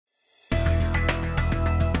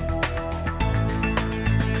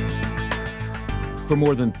For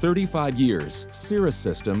more than 35 years, Cirris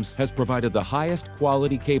Systems has provided the highest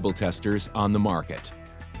quality cable testers on the market.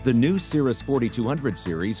 The new Cirris 4200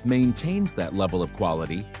 series maintains that level of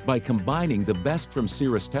quality by combining the best from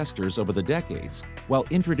Cirris testers over the decades while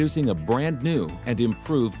introducing a brand new and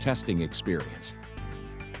improved testing experience.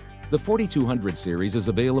 The 4200 series is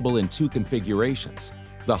available in two configurations,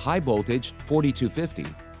 the high voltage 4250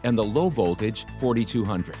 and the low voltage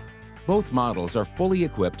 4200. Both models are fully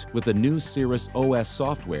equipped with the new Cirris OS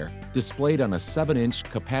software displayed on a 7-inch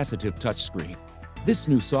capacitive touchscreen. This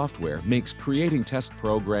new software makes creating test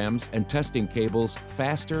programs and testing cables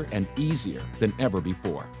faster and easier than ever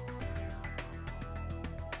before.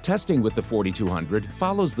 Testing with the 4200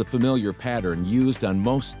 follows the familiar pattern used on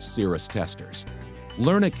most Cirris testers.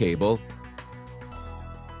 Learn a cable,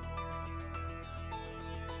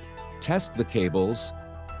 test the cables,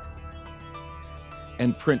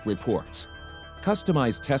 and print reports.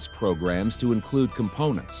 Customize test programs to include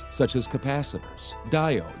components such as capacitors,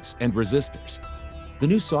 diodes, and resistors. The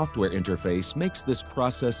new software interface makes this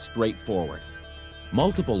process straightforward.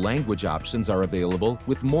 Multiple language options are available,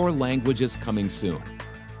 with more languages coming soon.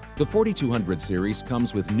 The 4200 series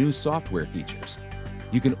comes with new software features.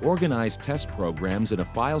 You can organize test programs in a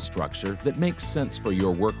file structure that makes sense for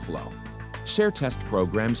your workflow. Share test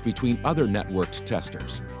programs between other networked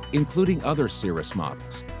testers, including other Cirris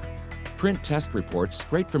models. Print test reports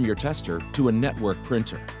straight from your tester to a network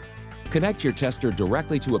printer. Connect your tester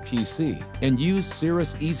directly to a PC and use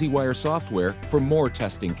Cirris EasyWire software for more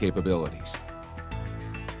testing capabilities.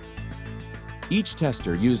 Each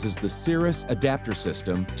tester uses the Cirris adapter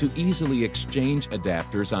system to easily exchange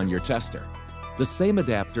adapters on your tester. The same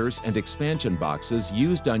adapters and expansion boxes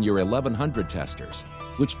used on your 1100 testers,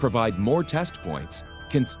 which provide more test points,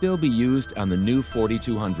 can still be used on the new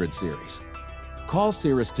 4200 series. Call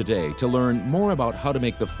Cirris today to learn more about how to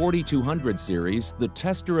make the 4200 series the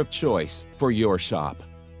tester of choice for your shop.